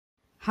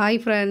Hi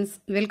friends,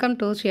 welcome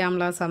to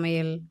Shyamala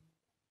சமையல்.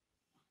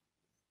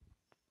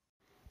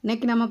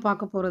 இன்னைக்கு நம்ம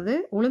பார்க்க போகிறது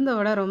உளுந்த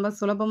வடை ரொம்ப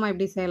சுலபமாக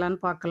எப்படி செய்யலான்னு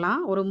பார்க்கலாம்.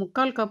 ஒரு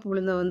 3/4 கப்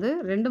உளுந்தை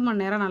 2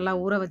 மணி நேரம் நல்லா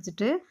ஊற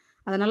வச்சுட்டு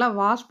அதை நல்லா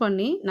வாஷ்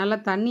பண்ணி நல்லா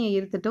தண்ணியை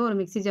இருத்துட்டு ஒரு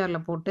மிக்ஸி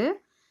ஜாரில் போட்டு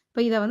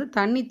இப்போ இதை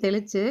தண்ணி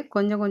தெளித்து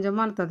கொஞ்சம்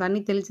கொஞ்சமாக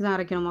தண்ணி தெளித்து தான்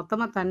அரைக்கணும்.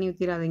 மொத்தமாக தண்ணி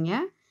ஊற்றிடாதீங்க.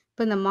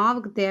 இப்போ இந்த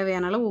மாவுக்கு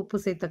தேவையான அளவு உப்பு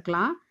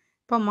சேர்த்துக்கலாம்.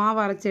 இப்போ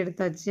மாவு அரைச்சி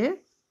எடுத்தாச்சு.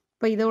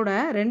 இப்போ இதோட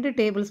 2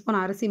 டேபிள் ஸ்பூன்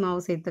அரிசி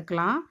மாவு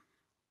சேர்த்துக்கலாம்.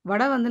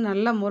 வடை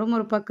நல்லா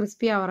மொறுமொறுப்பாக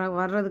கிறிஸ்பியாக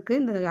வர்றதுக்கு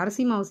இந்த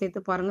அரிசி மாவு சேர்த்து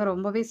பாருங்கள்,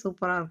 ரொம்பவே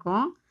சூப்பராக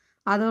இருக்கும்.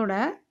 அதோட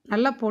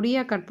நல்லா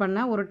பொடியாக கட்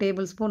பண்ண ஒரு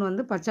டேபிள் ஸ்பூன்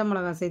பச்சை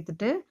மிளகாய்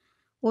சேர்த்துட்டு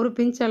ஒரு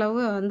பிஞ்ச் அளவு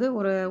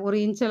ஒரு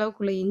இன்ச்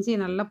அளவுக்குள்ள இஞ்சி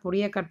நல்லா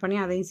பொடியாக கட் பண்ணி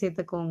அதையும்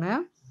சேர்த்துக்கோங்க.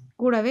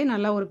 கூடவே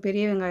நல்லா ஒரு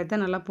பெரிய வெங்காயத்தை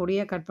நல்லா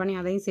பொடியாக கட் பண்ணி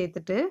அதையும்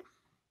சேர்த்துட்டு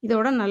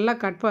இதோட நல்லா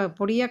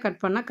பொடியாக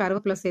கட் பண்ண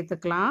கருவேப்பிலை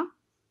சேர்த்துக்கலாம்.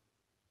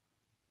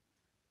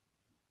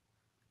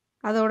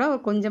 அதோட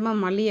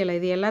கொஞ்சமாக மல்லி இலை,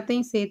 இது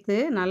எல்லாத்தையும் சேர்த்து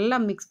நல்லா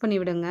மிக்ஸ் பண்ணி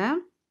விடுங்க.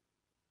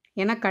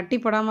 ஏன்னா கட்டி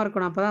போடாமல்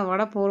இருக்கணும். அப்போ தான்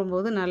வடை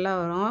போடும்போது நல்லா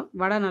வரும்.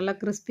 வடை நல்லா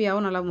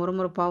கிறிஸ்பியாகவும் நல்லா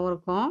முறுமுறுப்பாகவும்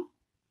இருக்கும்.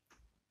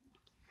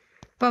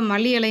 இப்போ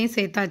மல்லி இலையும்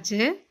சேர்த்தாச்சு.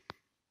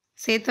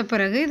 சேர்த்த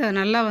பிறகு இதை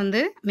நல்லா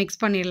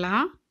மிக்ஸ்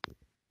பண்ணிடலாம்.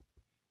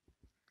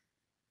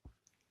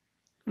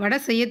 வடை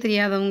செய்ய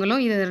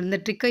தெரியாதவங்களும் இந்த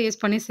ட்ரிக்கை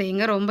யூஸ் பண்ணி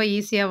செய்யுங்க, ரொம்ப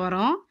ஈஸியாக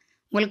வரும்.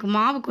 உங்களுக்கு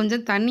மாவு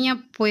கொஞ்சம்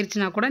தண்ணியாக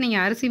போயிடுச்சுன்னா கூட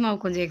நீங்கள் அரிசி மாவு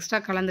கொஞ்சம்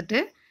எக்ஸ்ட்ரா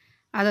கலந்துட்டு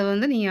அதை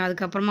நீங்கள்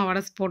அதுக்கப்புறமா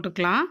வடை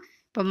போட்டுக்கலாம்.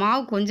 இப்போ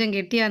மாவு கொஞ்சம்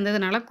கெட்டியாக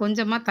இருந்ததுனால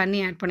கொஞ்சமாக தண்ணி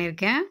ஆட்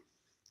பண்ணியிருக்கேன்.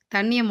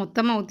 தண்ணியை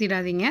மொத்தமாக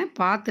ஊற்றிடாதீங்க,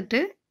 பார்த்துட்டு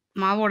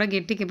மாவோட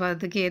கெட்டிக்கு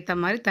பதத்துக்கு ஏற்ற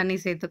மாதிரி தண்ணி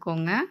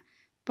சேர்த்துக்கோங்க.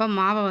 இப்போ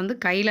மாவை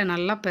கையில்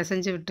நல்லா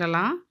பிசைஞ்சு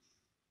விட்டுறலாம்.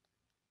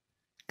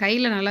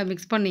 கையில் நல்லா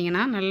மிக்ஸ்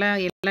பண்ணிங்கன்னா நல்லா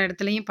எல்லா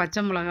இடத்துலையும்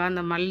பச்சை மிளகா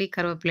அந்த மல்லி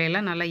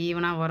கருவேப்பிலையெல்லாம் நல்லா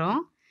ஈவனாக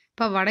வரும்.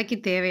 இப்போ வடைக்கு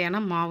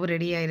தேவையான மாவு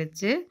ரெடி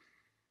ஆயிடுச்சு.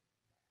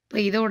 இப்போ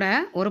இதோட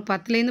ஒரு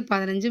 10லேருந்து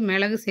 15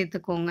 மிளகு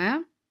சேர்த்துக்கோங்க.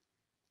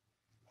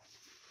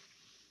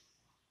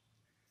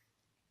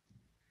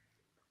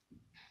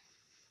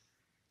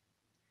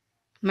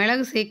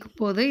 மிளகு சேர்க்கும்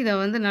போது இதை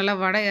நல்லா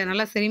வடை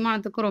நல்லா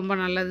செரிமானத்துக்கும் ரொம்ப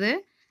நல்லது.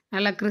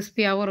 நல்லா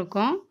கிறிஸ்பியாகவும்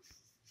இருக்கும்,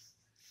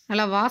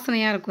 நல்லா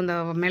வாசனையாக இருக்கும் இந்த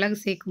மிளகு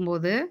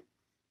சேர்க்கும்போது.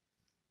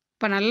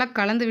 இப்போ நல்லா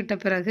கலந்து விட்ட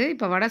பிறகு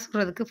இப்போ வடை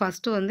சுடுறதுக்கு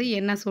ஃபஸ்ட்டு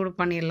எண்ணெய் சூடு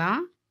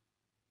பண்ணிடலாம்.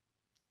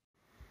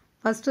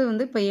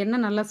 ஃபஸ்ட்டு இப்போ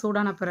எண்ணெய் நல்லா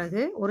சூடான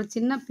பிறகு ஒரு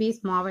சின்ன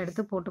பீஸ் மாவை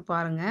எடுத்து போட்டு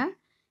பாருங்கள்.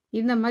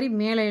 இந்த மாதிரி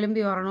மேலே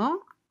எழும்பி வரணும்.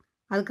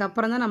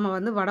 அதுக்கப்புறம் தான்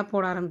நம்ம வடை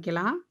போட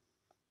ஆரம்பிக்கலாம்.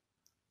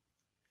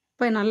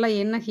 இப்போ நல்லா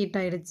எண்ணெய் ஹீட்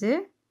ஆகிடுச்சு.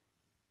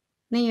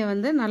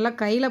 நீங்கள் நல்லா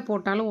கையில்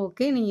போட்டாலும்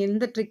ஓகே, நீங்கள்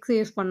எந்த ட்ரிக்ஸ்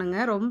யூஸ்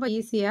பண்ணுங்கள். ரொம்ப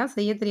ஈஸியாக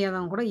செய்ய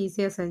தெரியாதவங்க கூட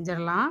ஈஸியாக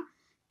செஞ்சிடலாம்.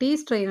 டீ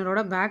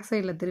ஸ்ட்ரெயினரோட பேக்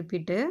சைடில்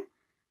திருப்பிட்டு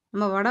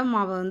நம்ம வடை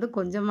மாவை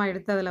கொஞ்சமாக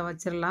எடுத்து அதில்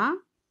வச்சிடலாம்.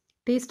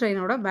 டீ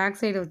ஸ்ட்ரெயினரோட பேக்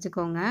சைடு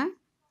வச்சுக்கோங்க.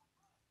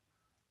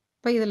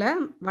 இப்போ இதில்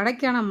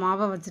வடைக்கான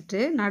மாவை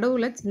வச்சுட்டு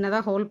நடுவில்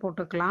சின்னதாக ஹோல்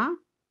போட்டுக்கலாம்.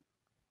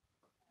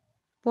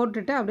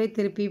 போட்டுட்டு அப்படியே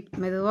திருப்பி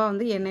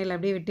மெதுவாக எண்ணெயில்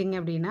அப்படியே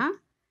விட்டிங்க அப்படின்னா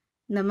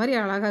இந்த மாதிரி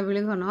அழகாக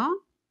விழுகணும்.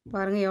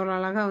 பாருங்கள் எவ்வளோ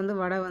அழகாக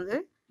வடை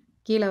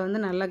கீழே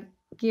நல்லா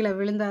கீழே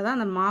விழுந்தால் தான்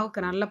அந்த மாவுக்கு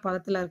நல்ல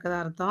பதத்தில் இருக்கிறதா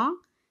அர்த்தம்.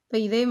 இப்போ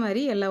இதே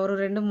மாதிரி எல்லாம் ஒரு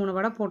 2-3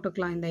 வடை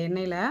போட்டுக்கலாம் இந்த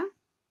எண்ணெயில்.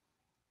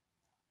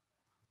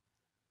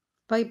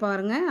 இப்போ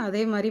பாருங்கள்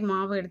அதே மாதிரி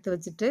மாவு எடுத்து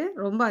வச்சுட்டு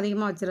ரொம்ப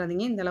அதிகமாக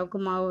வச்சிடாதீங்க. இந்த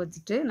அளவுக்கு மாவு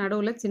வச்சுட்டு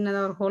நடுவில்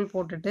சின்னதாக ஒரு ஹோல்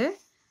போட்டுட்டு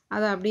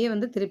அதை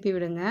அப்படியே திருப்பி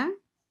விடுங்க.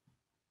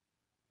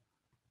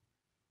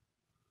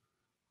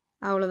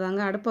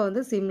 அவ்வளோதாங்க.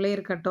 அடுப்பை சிம்லேயே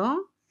இருக்கட்டும்.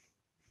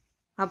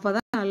 அப்போ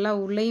தான் நல்லா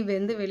உள்ளேயும்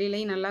வெந்து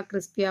வெளியிலையும் நல்லா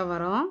கிறிஸ்பியாக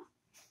வரும்.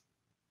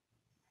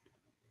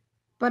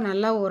 இப்போ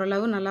நல்லா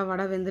ஓரளவு நல்லா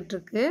வடை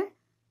வெந்துட்டுருக்கு.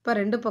 இப்போ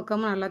 2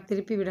 பக்கமும் நல்லா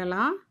திருப்பி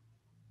விடலாம்.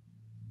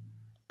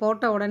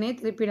 போட்ட உடனே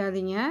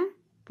திருப்பிடாதீங்க.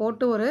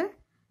 போட்டு ஒரு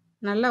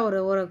நல்லா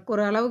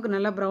ஒரு அளவுக்கு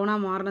நல்லா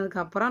ப்ரௌனாக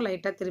மாறினதுக்கு அப்புறம்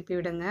லைட்டாக திருப்பி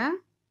விடுங்க.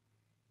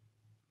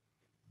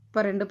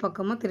 இப்போ 2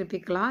 பக்கமும்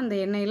திருப்பிக்கலாம். இந்த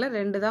எண்ணெயில்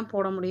 2 தான்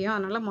போட முடியும்,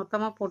 அதனால்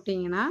மொத்தமாக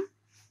போட்டிங்கன்னா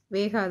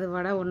வேகாது,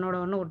 வடை ஒன்றோட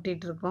ஒன்று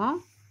ஒட்டிகிட்ருக்கும்.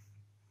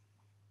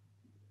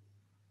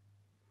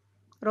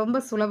 ரொம்ப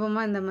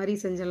சுலபமாக இந்த மாதிரி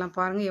செஞ்சிடலாம்.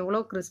 பாருங்கள் எவ்வளோ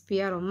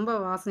கிறிஸ்பியாக ரொம்ப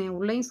வாசனையாக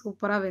உள்ளேயும்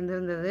சூப்பராக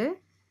வெந்திருந்தது.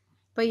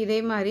 இப்போ இதே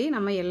மாதிரி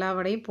நம்ம எல்லா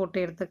வடையும்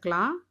போட்டு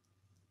எடுத்துக்கலாம்.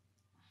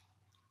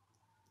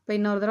 இப்போ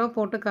இன்னொரு தடவை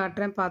போட்டு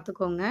காட்டுறேன்,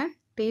 பார்த்துக்கோங்க.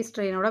 டீ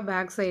ஸ்ட்ரெயினோட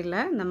பேக் சைடில்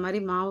இந்த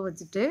மாதிரி மாவு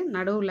வச்சுட்டு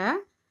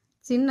நடுவில்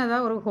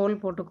சின்னதாக ஒரு ஹோல்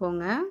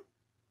போட்டுக்கோங்க.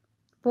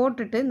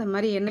 போட்டுட்டு இந்த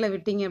மாதிரி எண்ணெயில்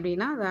விட்டிங்க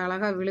அப்படின்னா அது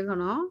அழகாக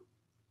விழுகணும்.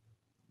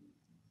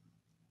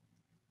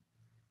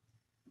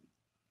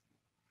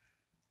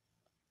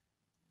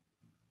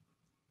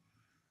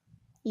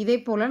 இதே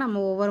போல் நம்ம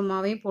ஒவ்வொரு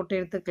மாவையும் போட்டு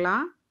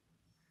எடுத்துக்கலாம்.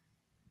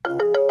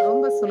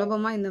 ரொம்ப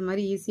சுலபமாக இந்த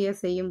மாதிரி ஈஸியாக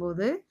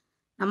செய்யும்போது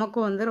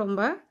நமக்கும்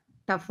ரொம்ப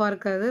டஃப்பாக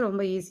இருக்காது,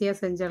 ரொம்ப ஈஸியாக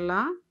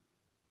செஞ்சிடலாம்.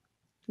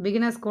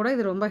 பிகினர்ஸ் கூட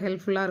இது ரொம்ப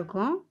ஹெல்ப்ஃபுல்லாக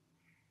இருக்கும்.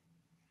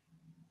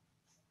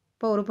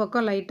 இப்போ ஒரு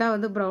பக்கம்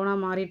லைட்டாக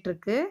ப்ரௌனாக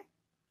மாறிட்டுருக்கு.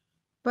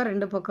 இப்போ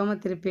 2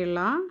 பக்கமும்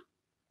திருப்பிடலாம்.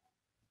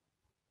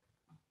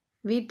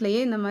 வீட்டிலையே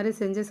இந்த மாதிரி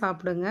செஞ்சு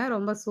சாப்பிடுங்க.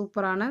 ரொம்ப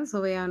சூப்பரான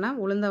சுவையான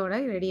உளுந்த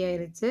வடை ரெடி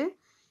ஆயிருச்சு.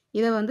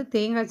 இதை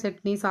தேங்காய்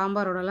சட்னி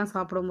சாம்பாரோடலாம்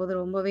சாப்பிடும்போது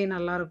ரொம்பவே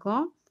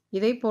நல்லாயிருக்கும்.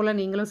 இதே போல்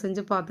நீங்களும்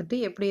செஞ்சு பார்த்துட்டு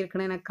எப்படி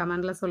இருக்குன்னு எனக்கு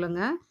கமெண்டில்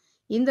சொல்லுங்கள்.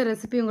 இந்த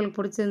ரெசிபி உங்களுக்கு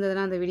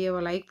பிடிச்சிருந்ததுன்னா அந்த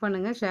வீடியோவை லைக்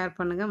பண்ணுங்கள், ஷேர்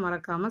பண்ணுங்கள்,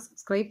 மறக்காமல்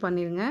சப்ஸ்கிரைப்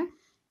பண்ணிடுங்க.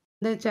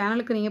 இந்த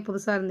சேனலுக்கு நீங்கள்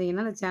புதுசாக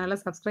இருந்தீங்கன்னா இந்த சேனலை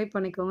சப்ஸ்கிரைப்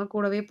பண்ணிக்கோங்க.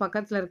 கூடவே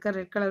பக்கத்தில் இருக்க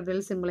ரெட் கலர்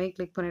பெல் சிம்பிளையும்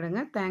கிளிக்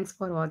பண்ணிவிடுங்க. தேங்க்ஸ்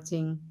ஃபார்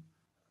வாட்சிங்.